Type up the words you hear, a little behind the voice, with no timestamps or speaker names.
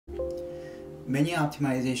Many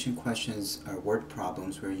optimization questions are word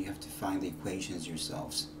problems where you have to find the equations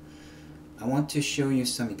yourselves. I want to show you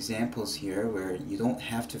some examples here where you don't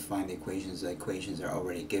have to find the equations are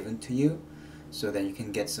already given to you, so that you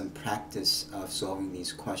can get some practice of solving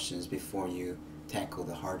these questions before you tackle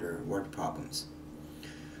the harder word problems.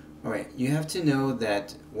 Alright, you have to know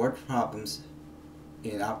that word problems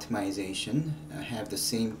in optimization have the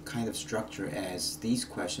same kind of structure as these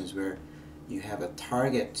questions, where you have a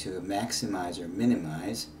target to maximize or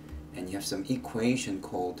minimize, and you have some equation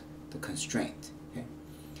called the constraint. Okay?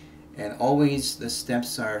 And always the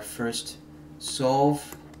steps are: first,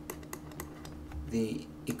 solve the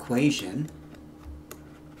equation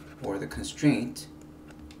or the constraint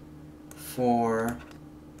for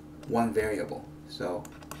one variable. So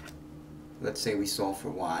let's say we solve for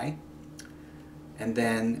y, and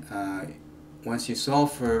then once you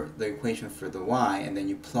solve for the equation for the y, and then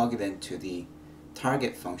you plug it into the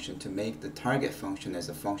target function to make the target function as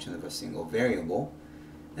a function of a single variable,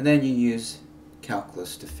 and then you use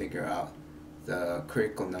calculus to figure out the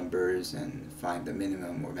critical numbers and find the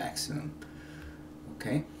minimum or maximum.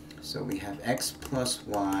 Okay, so we have x plus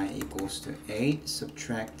y equals to 8,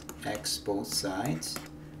 subtract x both sides,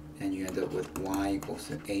 and you end up with y equals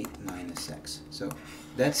to 8 minus x. So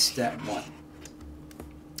that's step 1.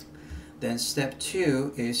 Then step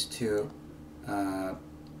 2 is to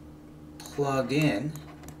plug in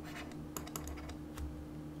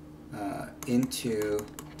into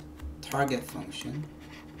target function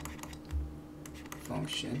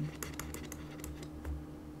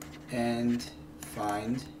and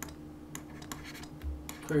find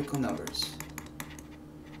critical numbers.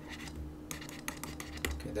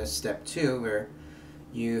 Okay, that's step 2, where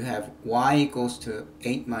you have y equals to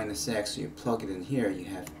 8 minus x, so you plug it in here. You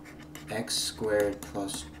have x squared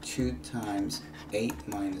plus 2 times 8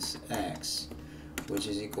 minus x, which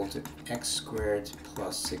is equal to x squared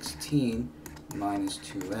plus 16 minus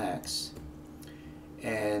 2x.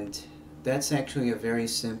 And that's actually a very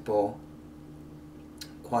simple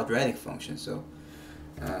quadratic function. So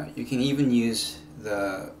you can even use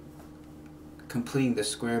the completing the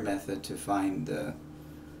square method to find the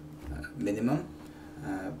minimum.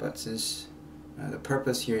 But since the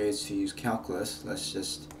purpose here is to use calculus, let's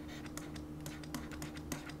just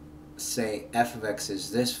say f of x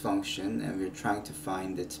is this function, and we're trying to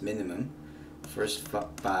find its minimum. First,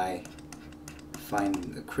 by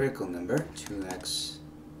finding the critical number, 2x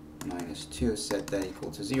minus 2, set that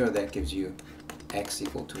equal to 0. That gives you x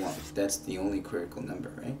equal to 1. That's the only critical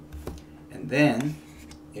number, right? And then,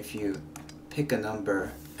 if you pick a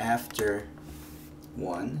number after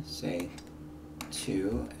 1, say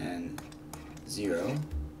 2 and 0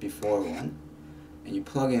 before 1, and you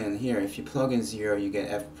plug in here, if you plug in 0, you get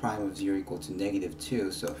f prime of 0 equal to negative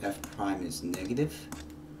 2, so f prime is negative,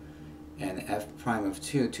 and f prime of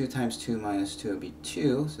 2, 2 times 2 minus 2 would be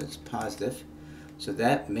 2, so it's positive. So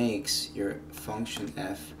that makes your function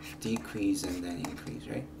f decrease and then increase,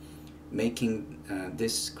 right? Making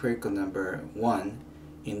this critical number 1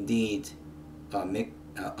 indeed a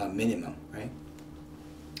minimum, right?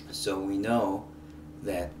 So we know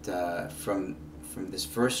that from this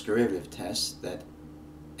first derivative test that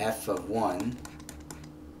f of 1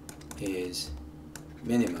 is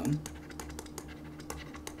minimum,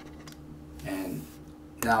 and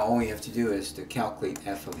now all you have to do is to calculate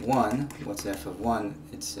f of 1. What's f of 1?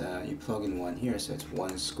 It's you plug in 1 here, so it's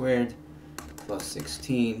 1 squared plus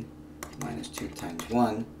 16 minus 2 times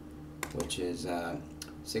 1, which is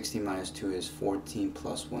 16 minus 2 is 14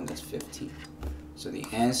 plus 1, that's 15. So the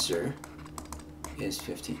answer is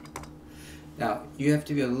 15. Now, you have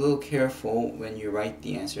to be a little careful when you write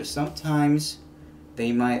the answer. Sometimes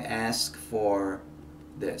they might ask for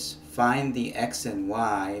this: find the x and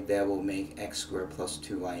y that will make x squared plus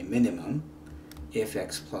 2y minimum if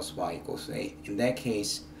x plus y equals to 8. In that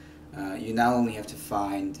case, you not only have to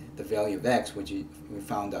find the value of x, which we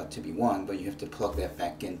found out to be 1, but you have to plug that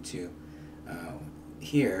back into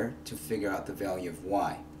here to figure out the value of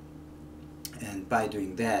y. And by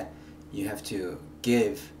doing that, you have to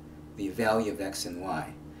give the value of x and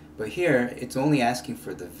y. But here, it's only asking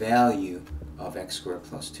for the value of x squared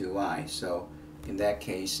plus 2y. So in that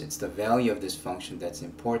case, it's the value of this function that's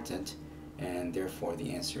important, and therefore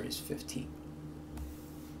the answer is 15.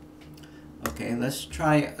 Okay, let's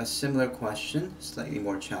try a similar question, slightly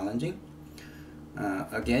more challenging.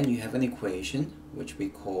 Again, you have an equation which we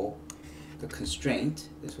call the constraint.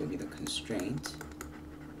 This will be the constraint.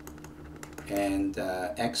 And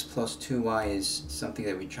x plus 2y is something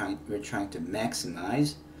that we're trying to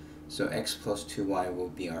maximize. So x plus 2y will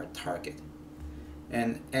be our target.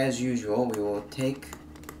 And as usual, we will take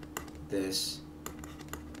this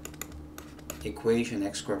equation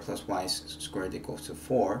x squared plus y squared equals to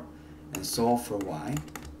 4 and solve for y.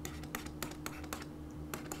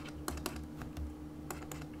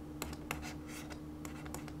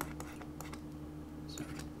 So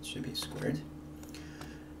it should be squared.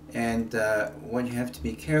 And what you have to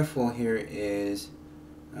be careful here is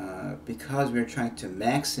because we're trying to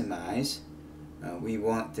maximize, we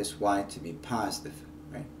want this y to be positive,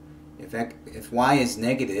 right? If y is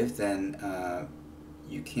negative, then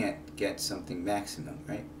you can't get something maximum,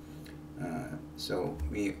 right? So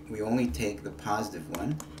we only take the positive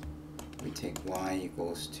one. We take y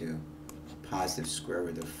equals to positive square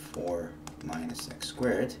root of 4 minus x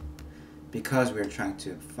squared, because we're trying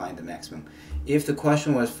to find the maximum. If the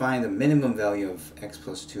question was find the minimum value of x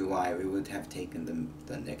plus 2y, we would have taken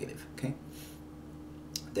the negative, okay?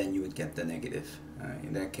 Then you would get the negative.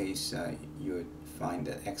 In that case, you would find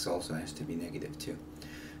that x also has to be negative too.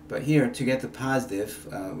 But here, to get the positive,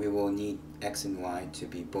 we will need x and y to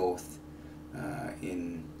be both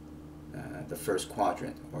in the first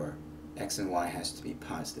quadrant, or x and y has to be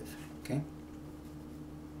positive, okay?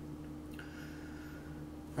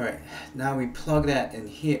 Alright, now we plug that in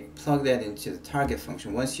here, plug that into the target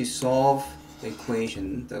function. Once you solve the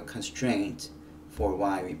equation, the constraint for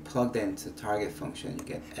y, we plug that into the target function. You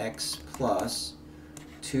get x plus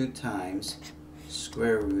 2 times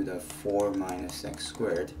square root of 4 minus x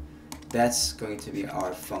squared. That's going to be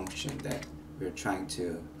our function that we're trying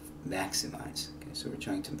to maximize. Okay, so we're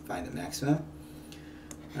trying to find the maximum.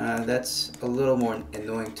 That's a little more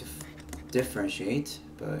annoying to differentiate,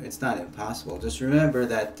 but it's not impossible. Just remember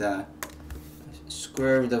that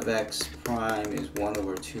square root of x prime is 1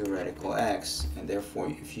 over 2 radical x, and therefore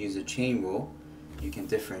if you use a chain rule, you can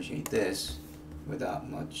differentiate this without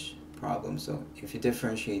much problem. So if you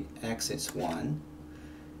differentiate x, it's 1,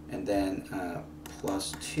 and then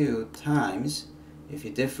plus 2 times, if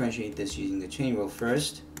you differentiate this using the chain rule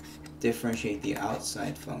first, differentiate the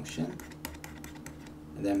outside function,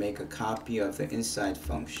 and then make a copy of the inside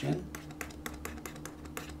function,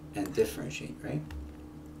 and differentiate, right?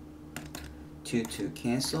 2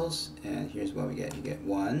 cancels, and here's what we get. You get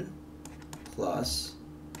 1 plus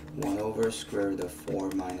 1 over square root of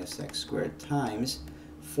 4 minus x squared times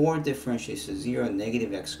 4 differentiates to 0,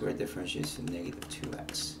 negative x squared differentiates to negative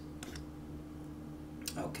 2x.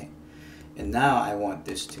 Okay, and now I want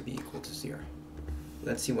this to be equal to 0.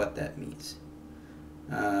 Let's see what that means.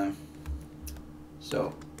 And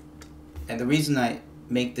the reason I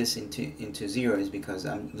make this into 0 is because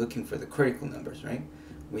I'm looking for the critical numbers, right?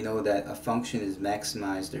 We know that a function is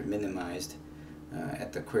maximized or minimized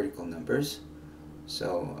at the critical numbers.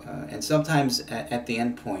 So, and sometimes at the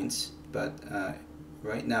endpoints, but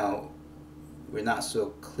right now we're not so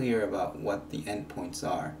clear about what the endpoints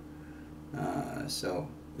are. So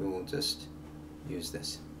we will just use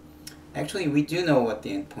this. Actually, we do know what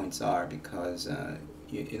the endpoints are because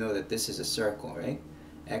you know that this is a circle, right?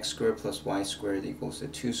 X squared plus y squared equals to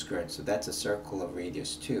 2 squared, so that's a circle of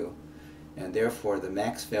radius 2, and therefore the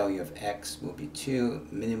max value of x will be 2,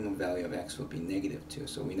 minimum value of x will be negative 2.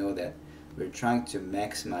 So we know that we're trying to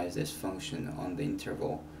maximize this function on the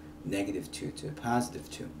interval negative 2 to positive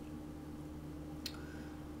 2.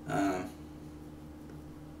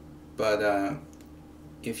 But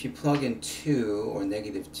if you plug in 2 or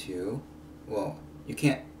negative 2, well, you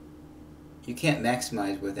can't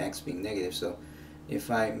maximize with x being negative. So if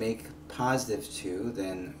I make positive 2,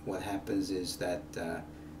 then what happens is that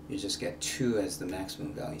you just get 2 as the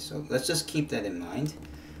maximum value. So let's just keep that in mind.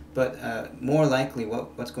 But more likely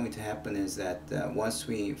what's going to happen is that once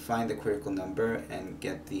we find the critical number and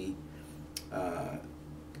get the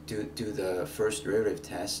do the first derivative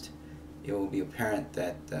test, it will be apparent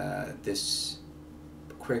that this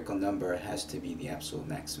critical number has to be the absolute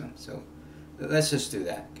maximum. So let's just do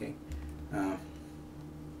that, okay?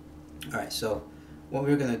 Alright, so what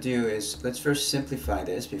we're going to do is, let's first simplify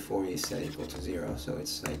this before we set equal to 0. So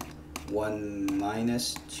it's like 1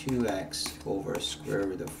 minus 2x over square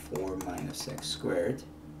root of 4 minus x squared.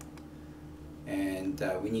 And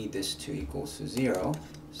we need this to equal to 0.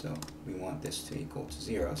 So we want this to equal to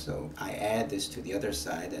 0. So I add this to the other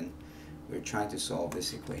side, and we're trying to solve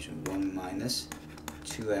this equation. 1 minus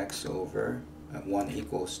 2x over, 1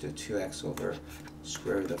 equals to 2x over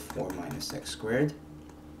square root of 4 minus x squared.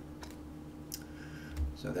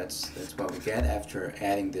 So that's what we get after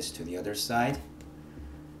adding this to the other side.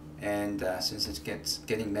 And since it gets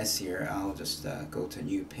getting messier, I'll just go to a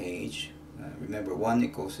new page. Remember, 1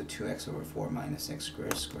 equals to 2x over 4 minus x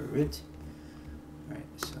squared square root. Alright,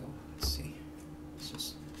 so let's see. Let's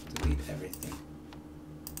just delete everything.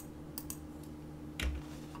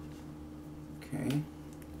 Okay.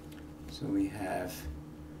 So we have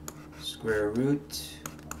square root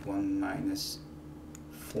 1 minus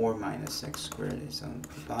 4 minus x squared is on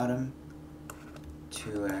the bottom.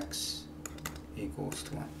 2x equals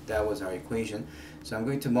to 1. That was our equation. So I'm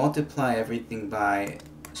going to multiply everything by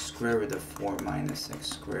square root of 4 minus x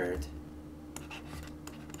squared,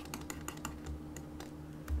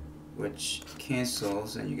 which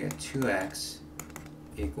cancels, and you get 2x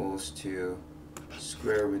equals to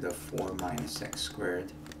square root of 4 minus x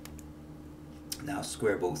squared. Now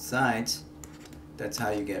square both sides. That's how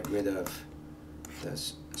you get rid of the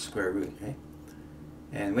square root, right?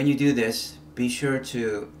 And when you do this, be sure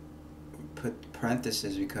to put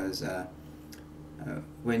parentheses, because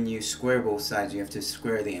when you square both sides, you have to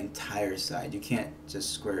square the entire side. You can't just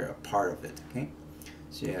square a part of it, okay?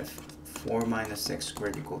 So you have 4 minus x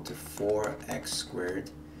squared equal to 4x squared.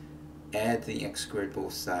 Add the x squared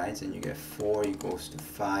both sides, and you get 4 equals to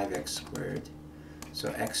 5x squared. So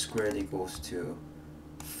x squared equals to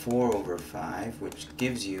 4 over 5, which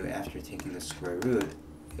gives you, after taking the square root,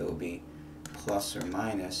 it will be plus or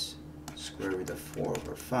minus square root of 4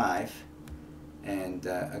 over 5. And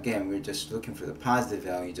again, we're just looking for the positive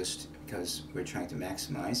value just because we're trying to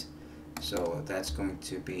maximize. So that's going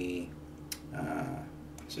to be,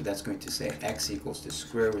 so that's going to say x equals to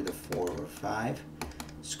square root of 4 over 5.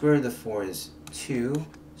 Square root of 4 is 2.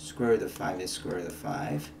 Square root of 5 is square root of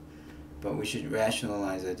 5. But we should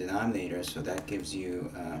rationalize the denominator, so that gives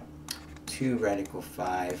you 2 radical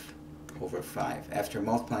 5 over 5. After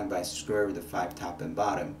multiplying by square root of 5 top and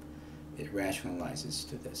bottom, it rationalizes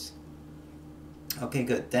to this. Okay,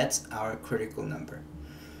 good. That's our critical number.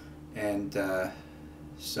 And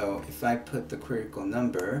so if I put the critical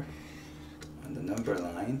number on the number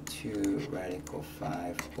line, 2 radical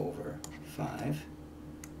 5 over 5.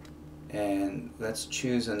 And let's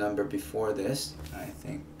choose a number before this. I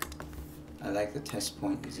think I like the test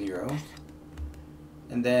point 0.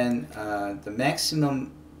 And then the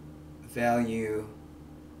maximum value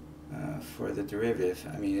for the derivative,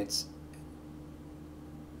 I mean, it's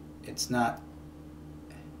not.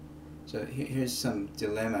 So here's some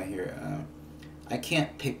dilemma here. I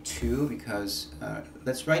can't pick 2 because,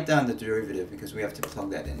 let's write down the derivative because we have to plug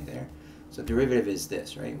that in there. So derivative is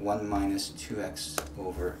this, right? 1 minus 2x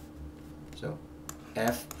over, so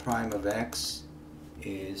f prime of x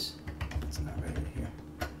is, it's not right here,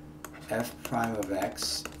 f prime of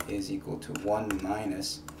x is equal to 1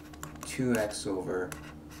 minus 2x over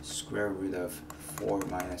square root of 4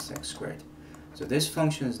 minus x squared. So this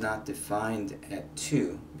function is not defined at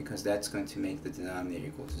 2 because that's going to make the denominator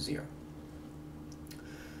equal to 0.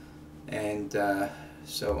 And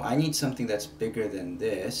so I need something that's bigger than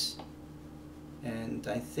this. And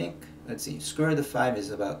I think, let's see, square root of 5 is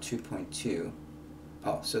about 2.2.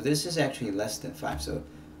 Oh, so this is actually less than 5. So,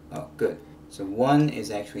 oh, good. So 1 is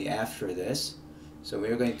actually after this. So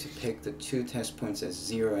we're going to pick the 2 test points as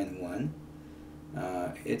 0 and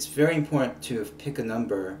 1. It's very important to pick a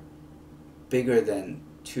number bigger than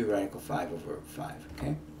 2 radical 5 over 5,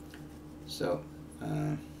 okay? So,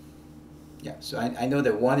 yeah, so I know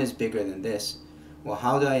that 1 is bigger than this. Well,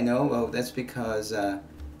 how do I know? Well, that's because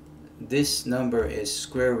this number is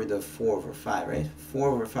square root of 4 over 5, right? 4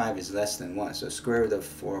 over 5 is less than 1, so square root of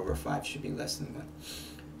 4 over 5 should be less than 1.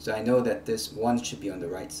 So I know that this 1 should be on the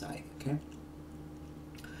right side, okay?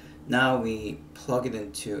 Now we plug it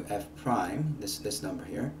into f prime, this number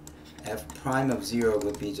here. F prime of 0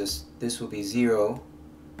 would be just, this will be 0,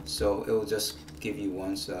 so it will just give you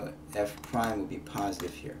 1, so f prime will be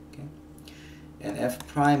positive here, okay? And f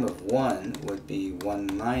prime of 1 would be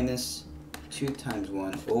 1 minus 2 times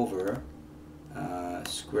 1 over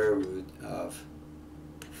square root of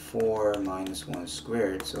 4 minus 1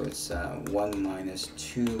 squared, so it's 1 minus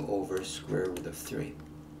 2 over square root of 3.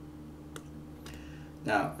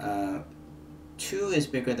 Now, 2 is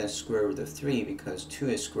bigger than square root of 3 because 2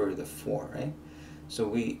 is square root of 4, right? So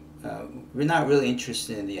we're not really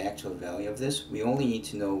interested in the actual value of this. We only need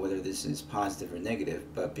to know whether this is positive or negative,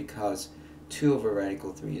 but because 2 over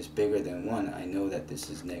radical 3 is bigger than 1, I know that this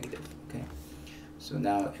is negative, okay? So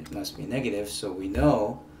now it must be negative, so we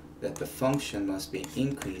know that the function must be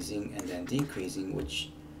increasing and then decreasing,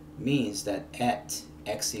 which means that at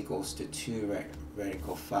x equals to 2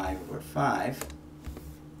 radical 5 over 5,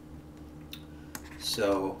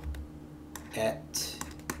 so at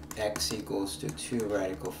x equals to 2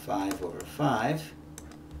 radical 5 over 5,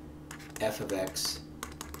 f of x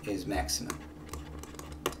is maximum.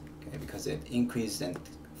 Okay, because it increases and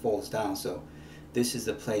falls down, so this is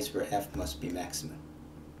the place where f must be maximum.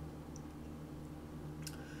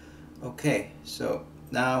 Okay, so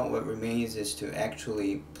now what remains is to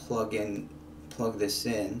actually plug this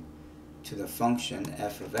in to the function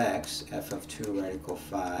f of x, f of 2 radical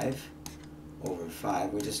 5 over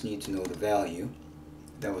 5. We just need to know the value.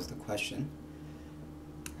 That was the question,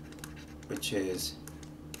 which is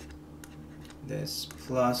this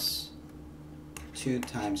plus 2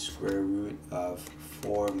 times square root of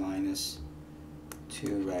 4 minus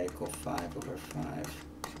 2 radical 5 over 5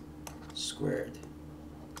 squared.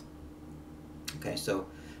 Okay, so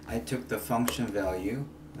I took the function value,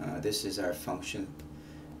 this is our function,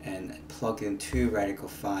 and plugged in 2 radical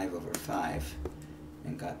 5 over 5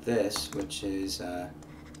 and got this, which is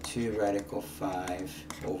 2 radical 5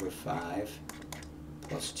 over 5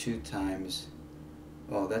 plus 2 times,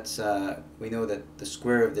 well, that's, we know that the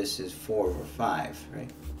square of this is 4 over 5,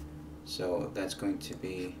 right? So that's going to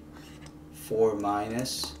be 4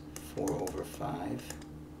 minus 4 over 5.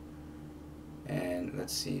 And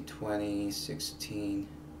let's see, 20, 16.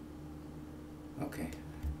 Okay.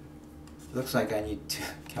 Looks like I need to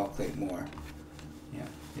calculate more. Yeah,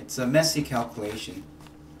 it's a messy calculation,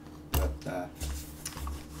 but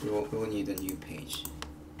we will need a new page.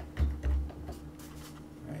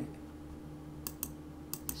 Right.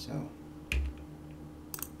 So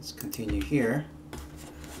let's continue here.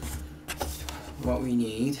 What we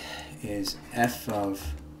need is f of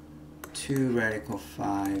 2 radical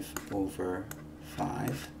 5 over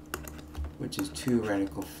 5, which is 2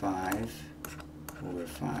 radical 5 over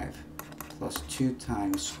 5 plus 2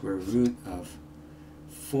 times square root of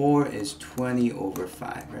 4 is 20 over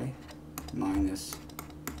 5, right? Minus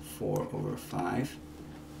 4 over 5,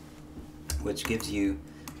 which gives you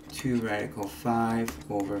 2 radical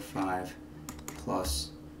 5 over 5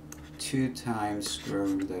 plus 2 times square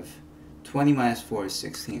root of 20 minus 4 is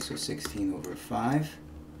 16, so 16 over 5.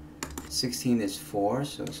 16 is 4,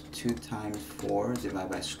 so it's 2 times 4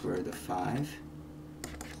 divided by square root of 5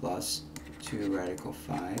 plus 2 radical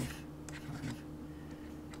 5.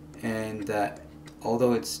 And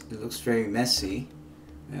although it looks very messy,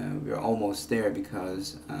 we're almost there,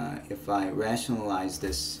 because if I rationalize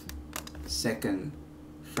this second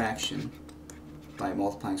fraction by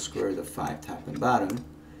multiplying square root of 5 top and bottom,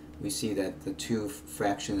 we see that the two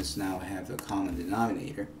fractions now have a common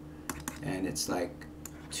denominator, and it's like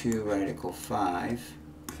 2 radical 5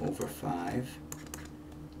 over 5.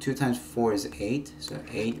 2 times 4 is 8, so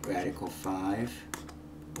 8 radical 5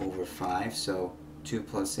 over 5. So 2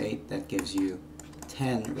 plus 8, that gives you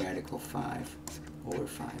 10 radical 5 over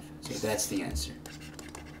 5. So that's the answer.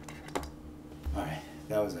 Alright,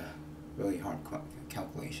 that was a really hard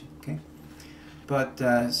calculation, okay?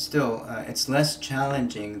 But still, it's less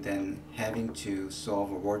challenging than having to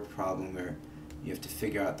solve a word problem where you have to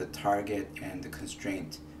figure out the target and the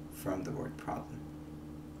constraint from the word problem.